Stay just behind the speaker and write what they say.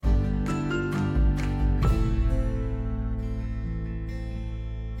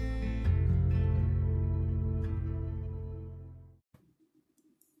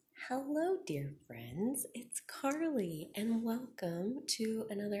Hello, dear friends. It's Carly, and welcome to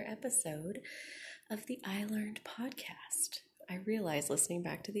another episode of the I Learned podcast. I realize listening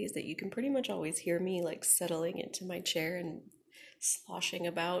back to these that you can pretty much always hear me like settling into my chair and sloshing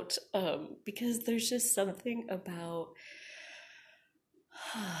about because there's just something about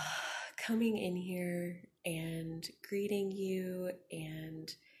coming in here and greeting you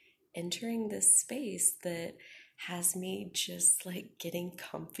and entering this space that has me just like getting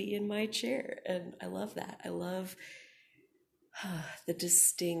comfy in my chair. And I love that. I love the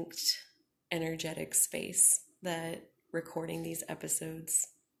distinct energetic space that recording these episodes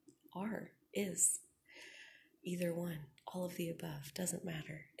is. Either one, all of the above, doesn't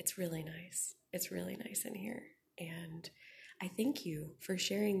matter. It's really nice. It's really nice in here. And I thank you for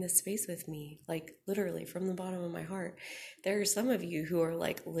sharing this space with me, like literally from the bottom of my heart. There are some of you who are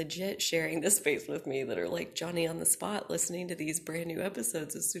like legit sharing this space with me that are like Johnny on the spot listening to these brand new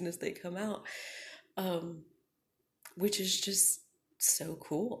episodes as soon as they come out, which is just so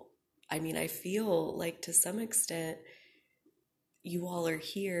cool. I mean, I feel like to some extent you all are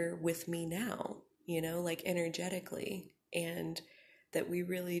here with me now, like energetically, and that we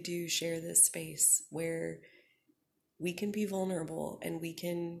really do share this space where we can be vulnerable and we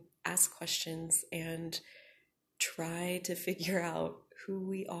can ask questions and try to figure out who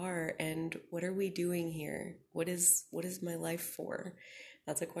we are and what are we doing here? What is my life for?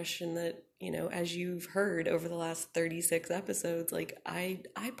 That's a question that, as you've heard over the last 36 episodes, like I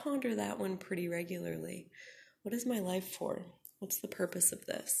ponder that one pretty regularly. What is my life for? What's the purpose of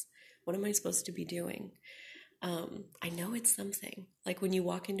this? What am I supposed to be doing? I know it's something. Like when you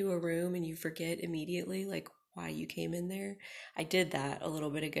walk into a room and you forget immediately, like why you came in there. I did that a little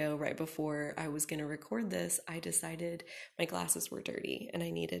bit ago, right before I was going to record this. I decided my glasses were dirty and I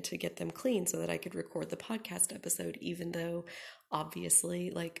needed to get them clean so that I could record the podcast episode, even though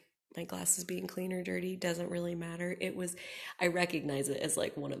obviously, like, my glasses being clean or dirty doesn't really matter. I recognize it as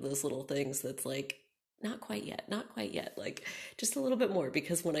like one of those little things that's like, not quite yet, not quite yet, like just a little bit more,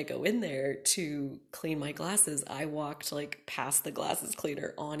 because when I go in there to clean my glasses, I walked like past the glasses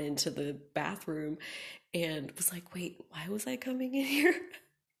cleaner on into the bathroom and was like, wait, why was I coming in here?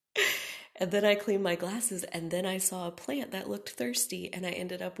 And then I cleaned my glasses and then I saw a plant that looked thirsty and I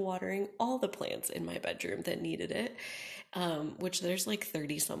ended up watering all the plants in my bedroom that needed it, which there's like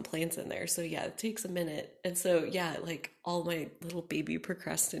 30 some plants in there. So yeah, it takes a minute. And so yeah, like all my little baby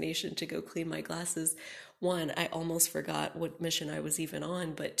procrastination to go clean my glasses. One, I almost forgot what mission I was even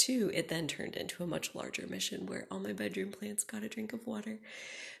on, but two, it then turned into a much larger mission where all my bedroom plants got a drink of water.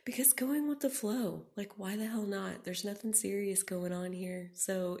 Because going with the flow, like why the hell not? There's nothing serious going on here.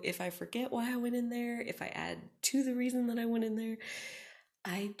 So if I forget why I went in there, if I add to the reason that I went in there,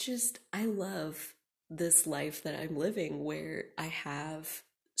 I love this life that I'm living where I have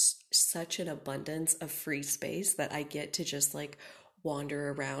such an abundance of free space that I get to just like wander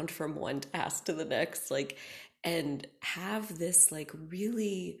around from one task to the next, like, and have this like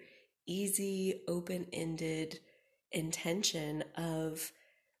really easy, open-ended intention of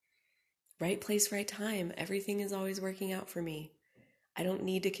right place, right time. Everything is always working out for me. I don't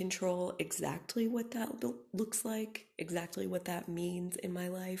need to control exactly what that looks like, exactly what that means in my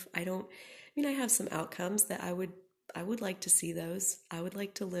life. I have some outcomes that I would like to see those. I would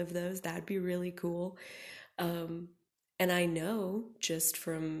like to live those. That'd be really cool. Um, and I know just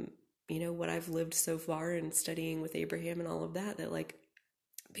from, what I've lived so far and studying with Abraham and all of that, that like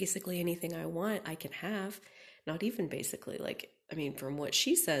basically anything I want, I can have. Not even basically, like, from what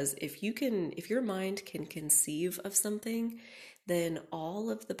she says, if your mind can conceive of something, then all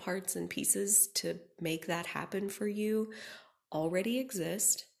of the parts and pieces to make that happen for you already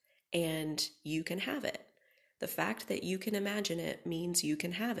exist and you can have it. The fact that you can imagine it means you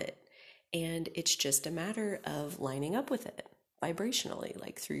can have it. And it's just a matter of lining up with it vibrationally,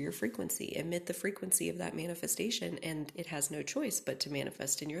 like through your frequency. Emit the frequency of that manifestation, and it has no choice but to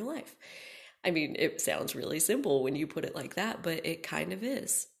manifest in your life. It sounds really simple when you put it like that, but it kind of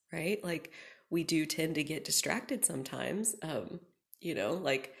is, right? Like we do tend to get distracted sometimes,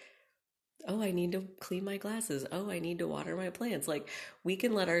 like, oh, I need to clean my glasses. Oh, I need to water my plants. Like we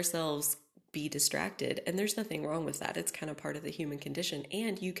can let ourselves be distracted, and there's nothing wrong with that. It's kind of part of the human condition,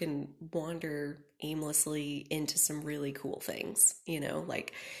 and you can wander aimlessly into some really cool things,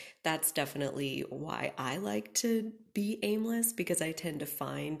 like that's definitely why I like to be aimless, because I tend to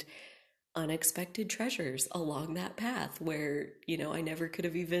find unexpected treasures along that path where, I never could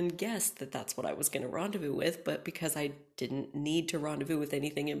have even guessed that that's what I was going to rendezvous with. But because I didn't need to rendezvous with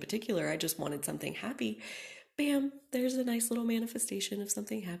anything in particular, I just wanted something happy. Bam, there's a nice little manifestation of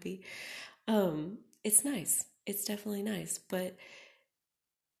something happy. It's nice. It's definitely nice. But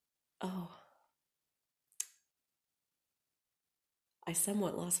Oh, I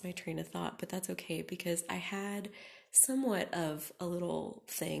somewhat lost my train of thought, but that's okay because I had somewhat of a little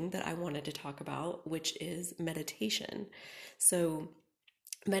thing that I wanted to talk about, which is meditation. So,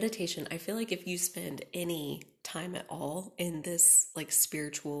 meditation, I feel like if you spend any time at all in this like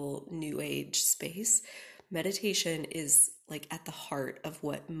spiritual new age space, meditation is like at the heart of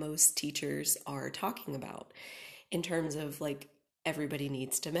what most teachers are talking about in terms of like everybody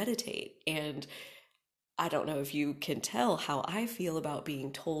needs to meditate. And I don't know if you can tell how I feel about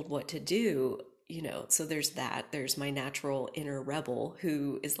being told what to do, So there's that. There's my natural inner rebel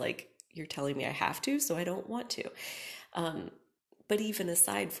who is like, you're telling me I have to, so I don't want to. Um, but even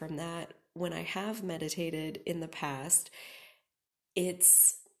aside from that, when I have meditated in the past,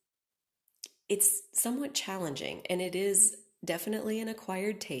 it's it's somewhat challenging, and it is definitely an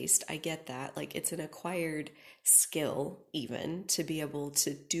acquired taste. I get that. Like it's an acquired skill even to be able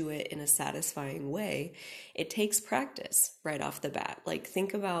to do it in a satisfying way. It takes practice right off the bat. Like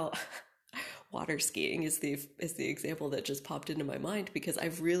think about water skiing is the example that just popped into my mind because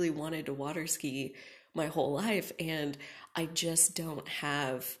I've really wanted to water ski my whole life, and I just don't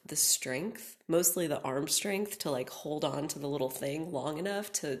have the strength, mostly the arm strength, to like hold on to the little thing long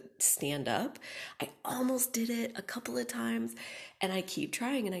enough to stand up. I almost did it a couple of times, and I keep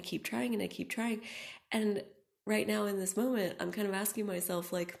trying and I keep trying and I keep trying. And right now in this moment, I'm kind of asking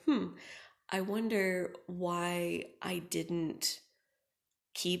myself, like, I wonder why I didn't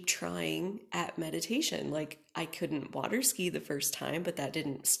keep trying at meditation. Like I couldn't water ski the first time, but that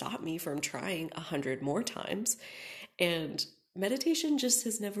didn't stop me from trying 100 more times. And meditation just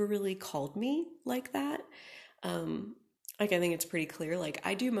has never really called me like that. Um, like I think it's pretty clear. Like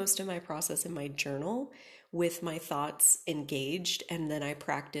I do most of my process in my journal with my thoughts engaged, and then I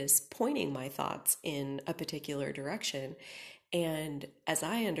practice pointing my thoughts in a particular direction. And as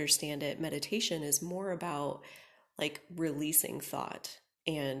I understand it, meditation is more about like releasing thought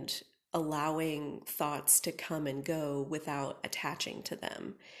and allowing thoughts to come and go without attaching to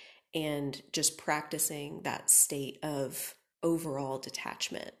them, and just practicing that state of overall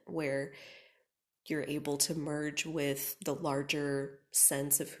detachment where you're able to merge with the larger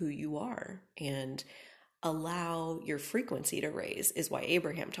sense of who you are and allow your frequency to raise, is why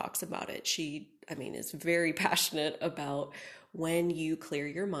Abraham talks about it. She is very passionate about when you clear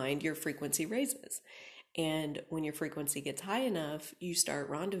your mind, your frequency raises. And when your frequency gets high enough, you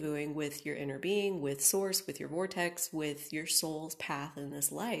start rendezvousing with your inner being, with source, with your vortex, with your soul's path in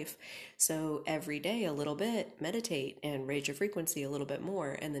this life. So every day, a little bit, meditate and raise your frequency a little bit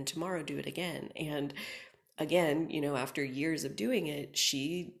more. And then tomorrow, do it again. And again, after years of doing it,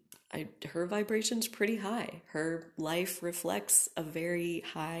 her vibration's pretty high. Her life reflects a very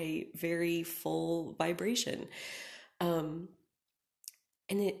high, very full vibration. Um,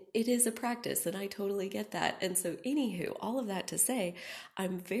 and it is a practice, and I totally get that. And so, anywho, all of that to say,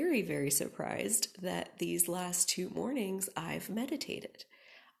 I'm very, very surprised that these last 2 mornings I've meditated.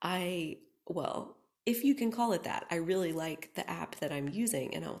 I, well, if you can call it that, I really like the app that I'm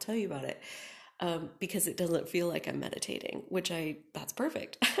using, and I'll tell you about it, because it doesn't feel like I'm meditating, that's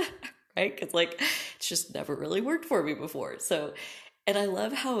perfect, right? Because like it's just never really worked for me before. So, and I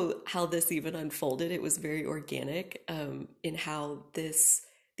love how this even unfolded. It was very organic, in how these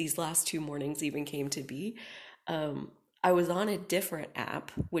last 2 mornings even came to be. Um, I was on a different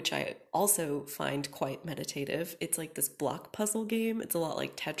app, which I also find quite meditative. It's like this block puzzle game. It's a lot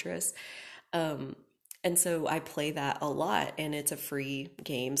like Tetris. Um, and so I play that a lot, and it's a free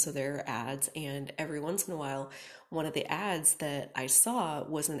game, so there are ads. And every once in a while, one of the ads that I saw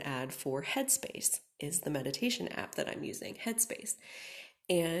was an ad for Headspace, is the meditation app that I'm using, Headspace.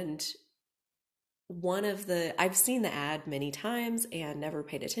 And I've seen the ad many times and never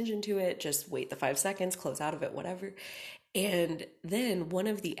paid attention to it, just wait the 5 seconds, close out of it, whatever. And then one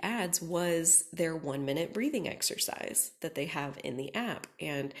of the ads was their 1 minute breathing exercise that they have in the app.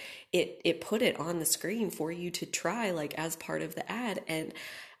 And it put it on the screen for you to try, like as part of the ad. And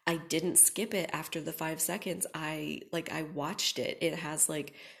I didn't skip it after the 5 seconds. I watched it.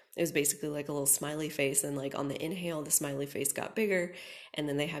 It was basically like a little smiley face, and like on the inhale the smiley face got bigger, and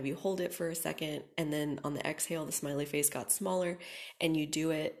then they have you hold it for a second, and then on the exhale the smiley face got smaller, and you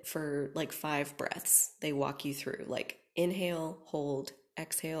do it for like 5 breaths. They walk you through like inhale, hold,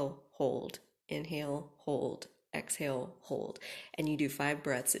 exhale, hold, inhale, hold, exhale, hold, and you do 5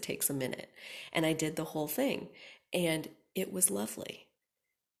 breaths. It takes a minute. And I did the whole thing, and it was lovely.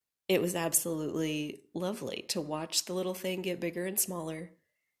 It was absolutely lovely to watch the little thing get bigger and smaller,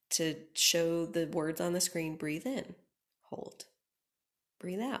 to show the words on the screen: breathe in, hold,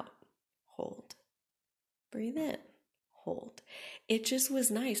 breathe out, hold, breathe in, hold. It just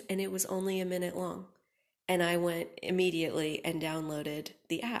was nice, and it was only a minute long. And I went immediately and downloaded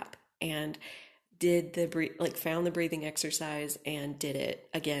the app and did found the breathing exercise and did it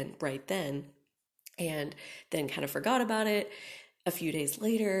again right then, and then kind of forgot about it. A few days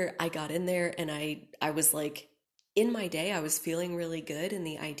later, I got in there and I was like, in my day, I was feeling really good, and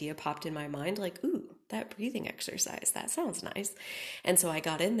the idea popped in my mind like, ooh, that breathing exercise, that sounds nice. And so I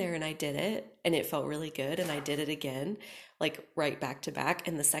got in there and I did it, and it felt really good, and I did it again, like right back to back.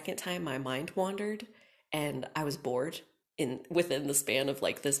 And the second time my mind wandered and I was bored in within the span of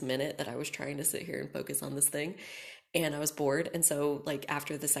like this minute that I was trying to sit here and focus on this thing, and I was bored. And so like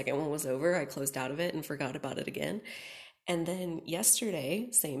after the second one was over, I closed out of it and forgot about it again. And then yesterday,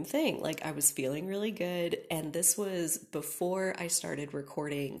 same thing. Like I was feeling really good. And this was before I started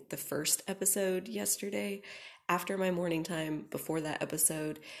recording the first episode yesterday. After my morning time, before that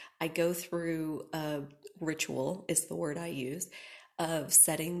episode, I go through a ritual, is the word I use, of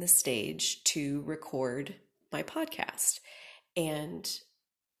setting the stage to record my podcast. And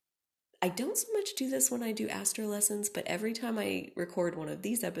I don't so much do this when I do astro lessons, but every time I record one of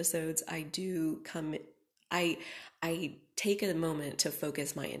these episodes, I I take a moment to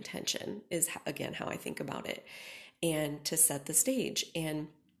focus my intention, is again how I think about it, and to set the stage. And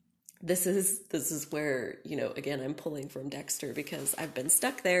this is where, again, I'm pulling from Dexter because I've been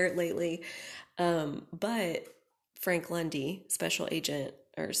stuck there lately. But Frank Lundy, special agent,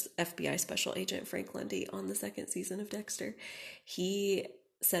 or FBI special agent Frank Lundy on the second season of Dexter, he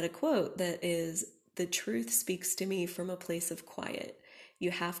said a quote that is, "The truth speaks to me from a place of quiet.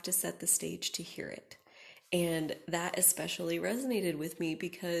 You have to set the stage to hear it." And that especially resonated with me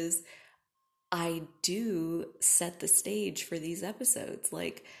because I do set the stage for these episodes.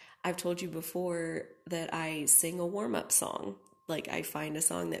 Like I've told you before that I sing a warm-up song. Like I find a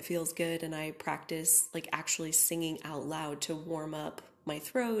song that feels good and I practice like actually singing out loud to warm up my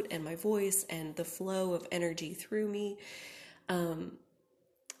throat and my voice and the flow of energy through me.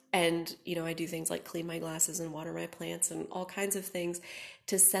 And, I do things like clean my glasses and water my plants and all kinds of things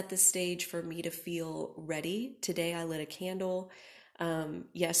to set the stage for me to feel ready. Today I lit a candle.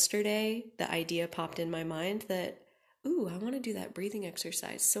 Yesterday, the idea popped in my mind that, ooh, I want to do that breathing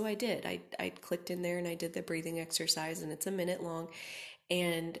exercise. So I did. I clicked in there and I did the breathing exercise, and it's a minute long.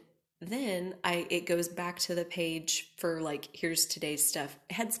 And then it goes back to the page for like, here's today's stuff.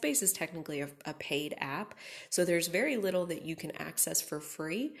 Headspace is technically a paid app, so there's very little that you can access for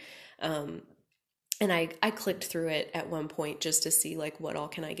free. And I clicked through it at one point just to see like what all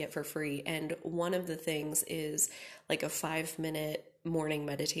can I get for free. And one of the things is like a 5-minute morning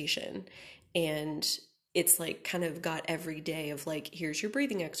meditation. And it's like kind of got every day of like, here's your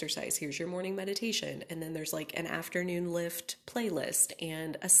breathing exercise, here's your morning meditation. And then there's like an afternoon lift playlist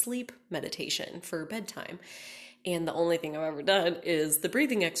and a sleep meditation for bedtime. And the only thing I've ever done is the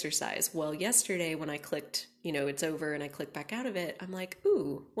breathing exercise. Well, yesterday when I clicked, it's over and I clicked back out of it, I'm like,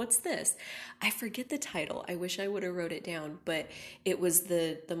 ooh, what's this? I forget the title. I wish I would have wrote it down, but it was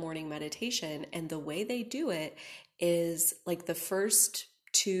the morning meditation. And the way they do it is like the first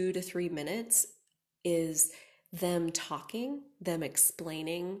 2 to 3 minutes is them talking, them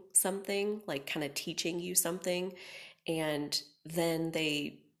explaining something, like kind of teaching you something. And then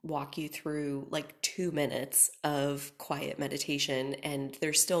they walk you through like 2 minutes of quiet meditation, and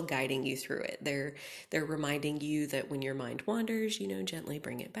they're still guiding you through it. They're reminding you that when your mind wanders, gently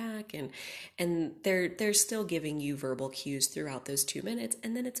bring it back, and they're still giving you verbal cues throughout those 2 minutes,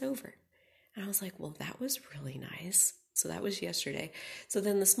 and then it's over. And I was like, well, that was really nice. So that was yesterday. So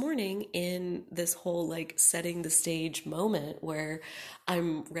then this morning, in this whole like setting the stage moment where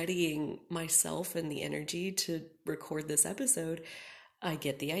I'm readying myself and the energy to record this episode, I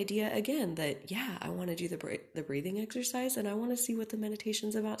get the idea again that, yeah, I want to do the breathing exercise, and I want to see what the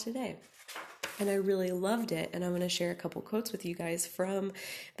meditation's about today. And I really loved it. And I'm going to share a couple quotes with you guys from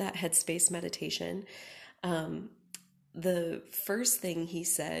that Headspace meditation. The first thing he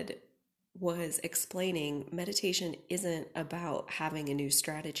said was explaining meditation isn't about having a new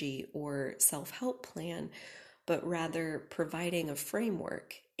strategy or self-help plan, but rather providing a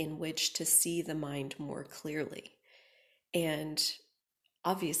framework in which to see the mind more clearly. And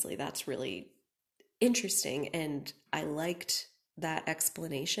obviously that's really interesting, and I liked that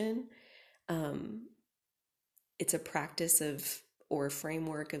explanation. It's a practice of, or a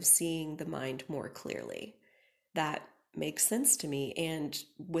framework of, seeing the mind more clearly. That makes sense to me, and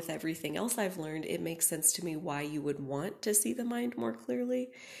with everything else I've learned, it makes sense to me why you would want to see the mind more clearly.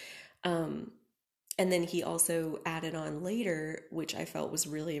 And then he also added on later, which I felt was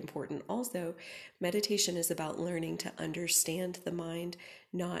really important also, meditation is about learning to understand the mind,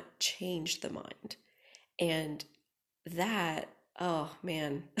 not change the mind. And that, oh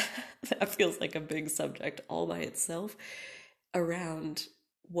man, that feels like a big subject all by itself around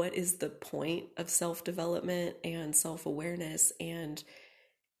what is the point of self development and self awareness and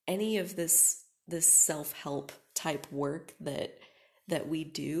any of this self help type work that we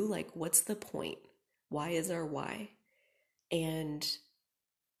do. Like, what's the point? Why is our why? And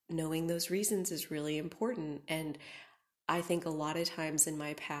knowing those reasons is really important. And I think a lot of times in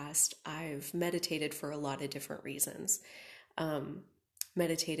my past, I've meditated for a lot of different reasons. Um,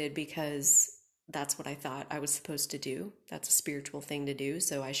 Meditated because that's what I thought I was supposed to do. That's a spiritual thing to do,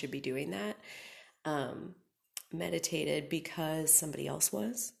 so I should be doing that. Um, Meditated because somebody else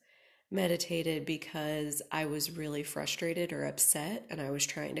was. Meditated because I was really frustrated or upset and I was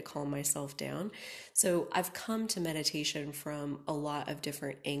trying to calm myself down. So I've come to meditation from a lot of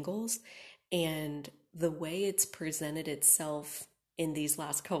different angles, and the way it's presented itself in these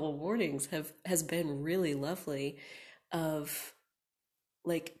last couple mornings have has been really lovely, of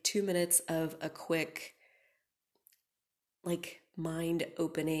like 2 minutes of a quick, like, mind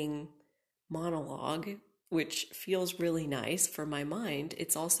opening monologue, which feels really nice for my mind.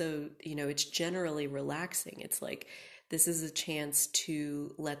 It's also, it's generally relaxing. It's like this is a chance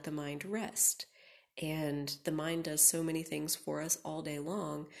to let the mind rest. And the mind does so many things for us all day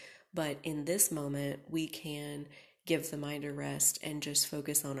long. But in this moment, we can give the mind a rest and just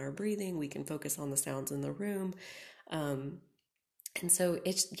focus on our breathing. We can focus on the sounds in the room. Um, and so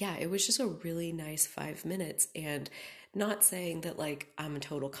yeah, it was just a really nice 5 minutes. And not saying that like I'm a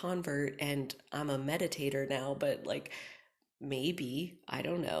total convert and I'm a meditator now, but like maybe, I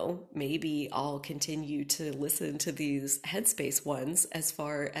don't know, maybe I'll continue to listen to these headspace ones as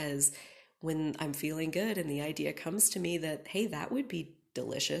far as when I'm feeling good and the idea comes to me that, hey, that would be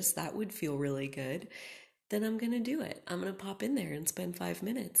delicious, that would feel really good, then I'm going to do it. I'm going to pop in there and spend 5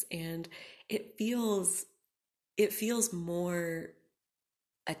 minutes. And it feels, it feels more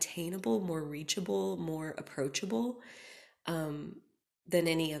attainable, more reachable, more approachable, um, than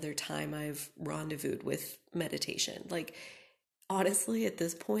any other time I've rendezvoused with meditation. Like, honestly, at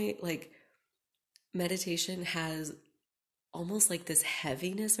this point, like, meditation has almost like this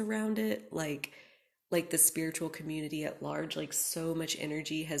heaviness around it. Like the spiritual community at large, like so much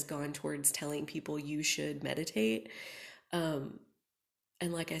energy has gone towards telling people you should meditate. Um,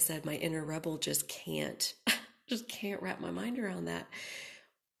 and like I said, my inner rebel just can't, just can't wrap my mind around that.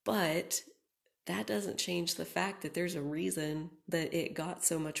 But that doesn't change the fact that there's a reason that it got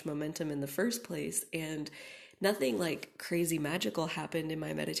so much momentum in the first place. And nothing like crazy magical happened in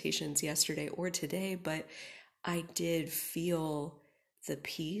my meditations yesterday or today, but I did feel the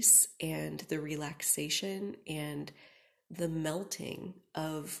peace and the relaxation and the melting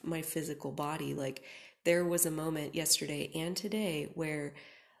of my physical body. Like, there was a moment yesterday and today where,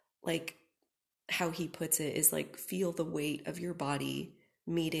 like, how he puts it is like, feel the weight of your body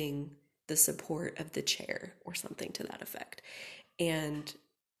meeting the support of the chair or something to that effect. And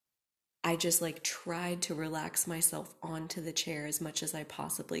I just like tried to relax myself onto the chair as much as I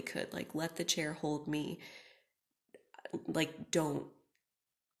possibly could. Like, let the chair hold me. Like, don't,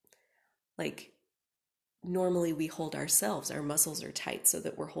 like, normally we hold ourselves, our muscles are tight so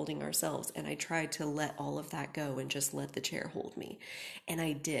that we're holding ourselves. And I tried to let all of that go and just let the chair hold me. And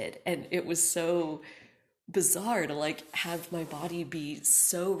I did. And it was so bizarre to like have my body be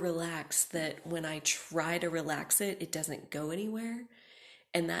so relaxed that when I try to relax it, it doesn't go anywhere.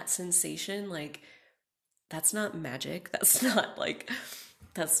 And that sensation, like, that's not magic. That's not like,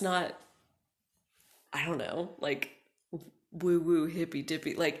 that's not, I don't know, like woo woo hippy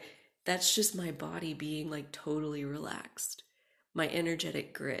dippy. Like, that's just my body being like totally relaxed. My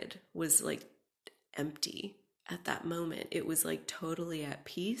energetic grid was like empty at that moment. It was like totally at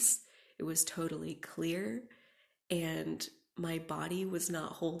peace. It was totally clear. And my body was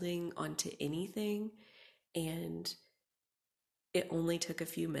not holding onto anything. And it only took a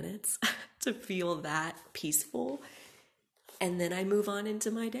few minutes to feel that peaceful. And then I move on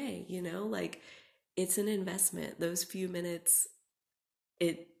into my day, like, it's an investment. Those few minutes,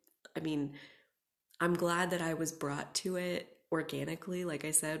 it, I mean, I'm glad that I was brought to it organically, like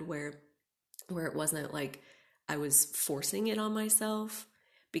I said, where it wasn't like I was forcing it on myself,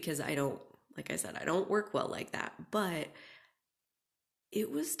 because I don't, like I said, I don't work well like that. But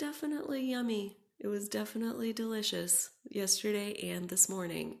it was definitely yummy. It was definitely delicious yesterday and this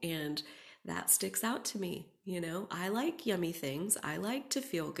morning. And that sticks out to me. I like yummy things. I like to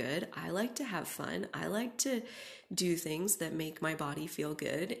feel good. I like to have fun. I like to do things that make my body feel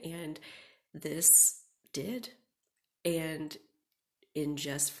good. And this did. And in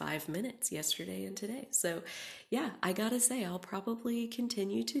just 5 minutes yesterday and today. So, yeah, I gotta say, I'll probably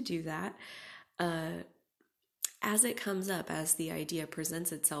continue to do that. Uh, as it comes up, as the idea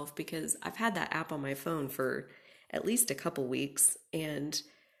presents itself, because I've had that app on my phone for at least a couple weeks, and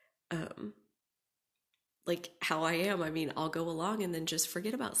um, like how I am, I mean, I'll go along and then just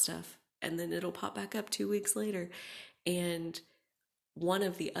forget about stuff, and then it'll pop back up 2 weeks later. And one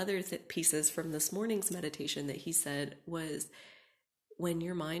of the other pieces from this morning's meditation that he said was, when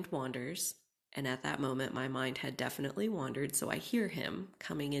your mind wanders, and at that moment my mind had definitely wandered, so I hear him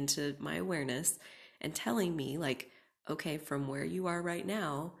coming into my awareness and telling me, like, okay, from where you are right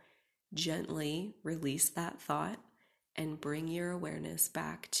now, gently release that thought and bring your awareness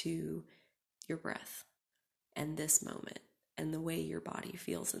back to your breath and this moment and the way your body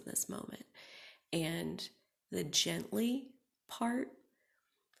feels in this moment. And the gently part,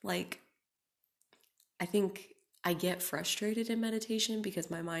 like, I think I get frustrated in meditation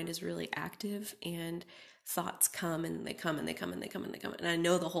because my mind is really active and thoughts come and they come and they come and they come and they come. And I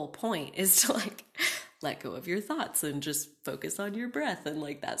know the whole point is to like let go of your thoughts and just focus on your breath. And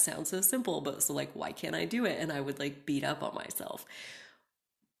like that sounds so simple, but so like, why can't I do it? And I would like beat up on myself.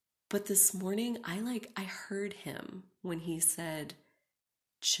 But this morning, I heard him when he said,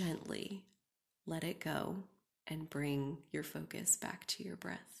 gently let it go and bring your focus back to your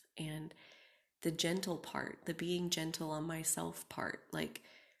breath. And the gentle part, the being gentle on myself part, like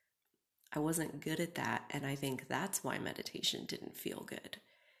I wasn't good at that. And I think that's why meditation didn't feel good,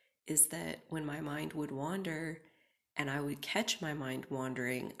 is that when my mind would wander and I would catch my mind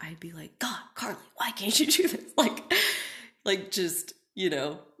wandering, I'd be like, God, Carly, why can't you do this? Like just,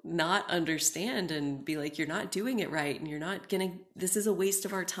 not understand and be like, you're not doing it right. And you're not this is a waste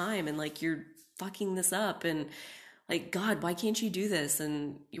of our time. And like, you're fucking this up. And like, God, why can't you do this?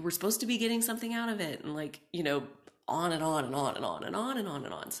 And you were supposed to be getting something out of it. And like, on and on and on and on and on and on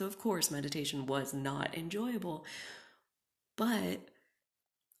and on. So of course, meditation was not enjoyable. But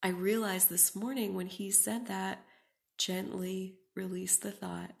I realized this morning when he said that, gently release the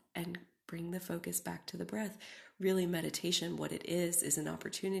thought and bring the focus back to the breath. Really, meditation, what it is an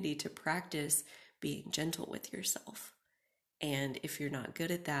opportunity to practice being gentle with yourself. And if you're not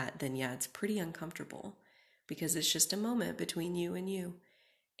good at that, then yeah, it's pretty uncomfortable because it's just a moment between you and you.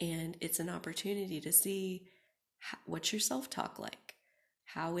 And it's an opportunity to see what's your self-talk like?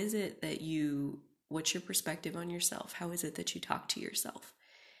 How is it that what's your perspective on yourself? How is it that you talk to yourself?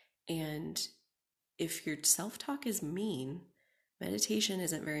 And if your self-talk is mean, meditation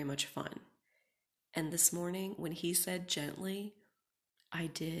isn't very much fun. And this morning, when he said gently, I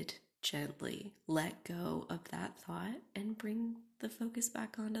did gently let go of that thought and bring the focus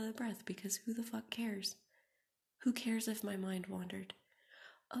back onto the breath, because who the fuck cares? Who cares if my mind wandered?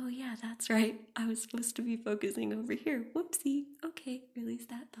 Oh yeah, that's right. I was supposed to be focusing over here. Whoopsie. Okay, release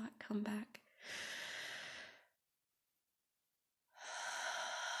that thought, come back.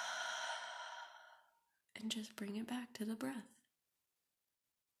 And just bring it back to the breath.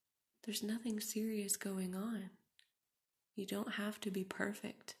 There's nothing serious going on. You don't have to be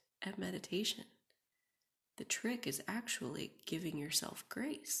perfect at meditation. The trick is actually giving yourself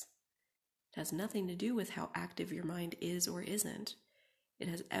grace. It has nothing to do with how active your mind is or isn't. It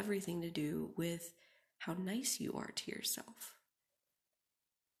has everything to do with how nice you are to yourself.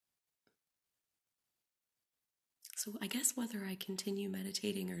 So I guess whether I continue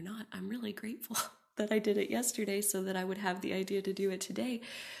meditating or not, I'm really grateful that I did it yesterday so that I would have the idea to do it today,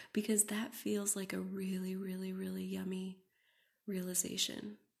 because that feels like a really, really, really yummy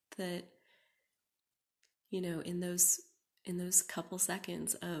realization that, in those couple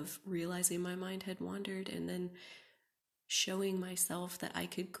seconds of realizing my mind had wandered and then showing myself that I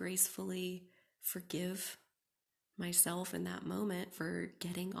could gracefully forgive myself in that moment for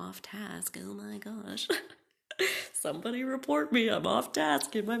getting off task. Oh my gosh. Somebody report me, I'm off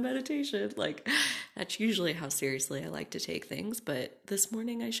task in my meditation. Like, that's usually how seriously I like to take things. But this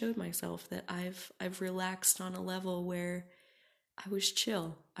morning I showed myself that I've relaxed on a level where I was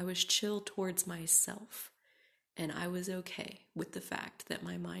chill. I was chill towards myself. And I was okay with the fact that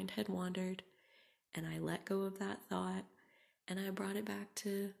my mind had wandered, and I let go of that thought and I brought it back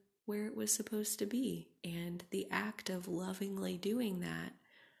to where it was supposed to be. And the act of lovingly doing that,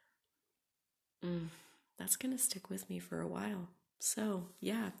 that's going to stick with me for a while. So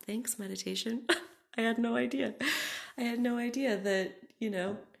yeah, thanks meditation. I had no idea. I had no idea that,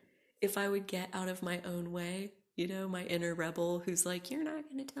 if I would get out of my own way, my inner rebel who's like, you're not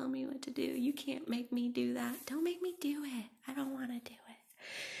going to tell me what to do. You can't make me do that. Don't make me do it. I don't want to do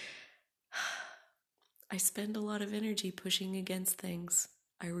it. I spend a lot of energy pushing against things,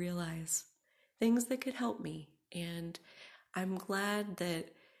 I realize. Things that could help me. And I'm glad that,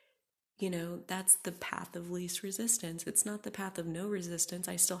 That's the path of least resistance. It's not the path of no resistance.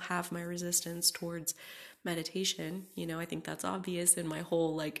 I still have my resistance towards meditation. I think that's obvious in my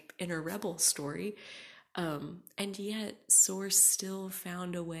whole like inner rebel story. And yet, Source still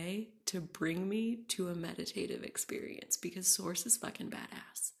found a way to bring me to a meditative experience because Source is fucking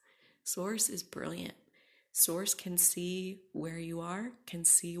badass. Source is brilliant. Source can see where you are, can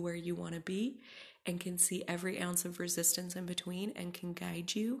see where you want to be, and can see every ounce of resistance in between and can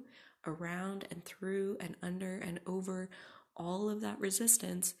guide you around and through and under and over all of that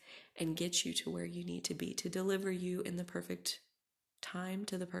resistance and get you to where you need to be to deliver you in the perfect time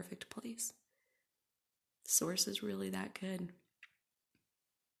to the perfect place. Source is really that good.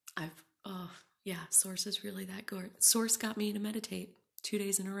 Source is really that good. Source got me to meditate 2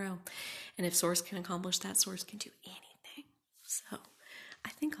 days in a row. And if Source can accomplish that, Source can do anything. So I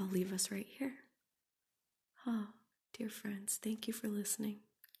think I'll leave us right here. Oh, dear friends, thank you for listening.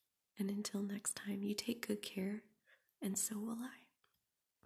 And until next time, you take good care, and so will I.